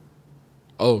me.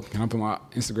 Oh, can I put my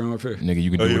Instagram up here? Nigga,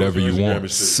 you can Oh, do yeah, whatever what's you your want. Instagram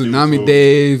and shit? Tsunami So,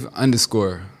 Dave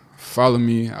 _ Follow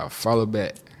me. I'll follow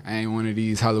back. I ain't one of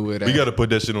these Hollywood We ass. gotta put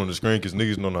that shit on the screen because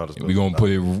niggas don't know how to spell. We gonna put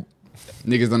it.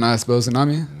 Niggas don't know how to spell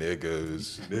Tsunami.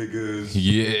 Niggas.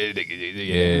 Yeah,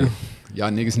 nigga, Y'all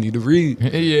niggas need to read.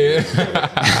 yeah.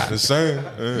 The same.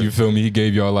 You feel me? He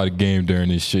gave y'all a lot of game during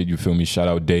this shit. You feel me? Shout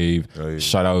out Dave. Oh, yeah.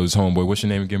 Shout out his homeboy. What's your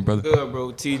name again, brother? Good, bro.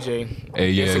 TJ.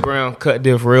 Hey, yeah. Instagram, Cut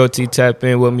Diff Realty. Tap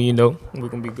in with me, you know. We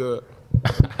gonna be good.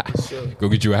 Sure. Go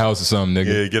get you a house or something,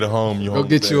 nigga. Yeah, get a home. You Go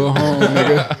get you a home,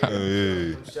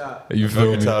 nigga. Yeah. You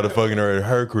feel I'm me? tired of fucking her at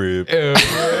her crib. Hell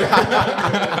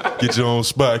yeah. Get your own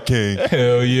spot, king.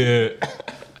 Hell yeah.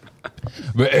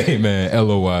 But hey, man,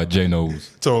 LOI, J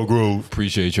Knows. Tone Grove.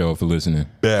 Appreciate y'all for listening.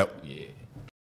 Bap.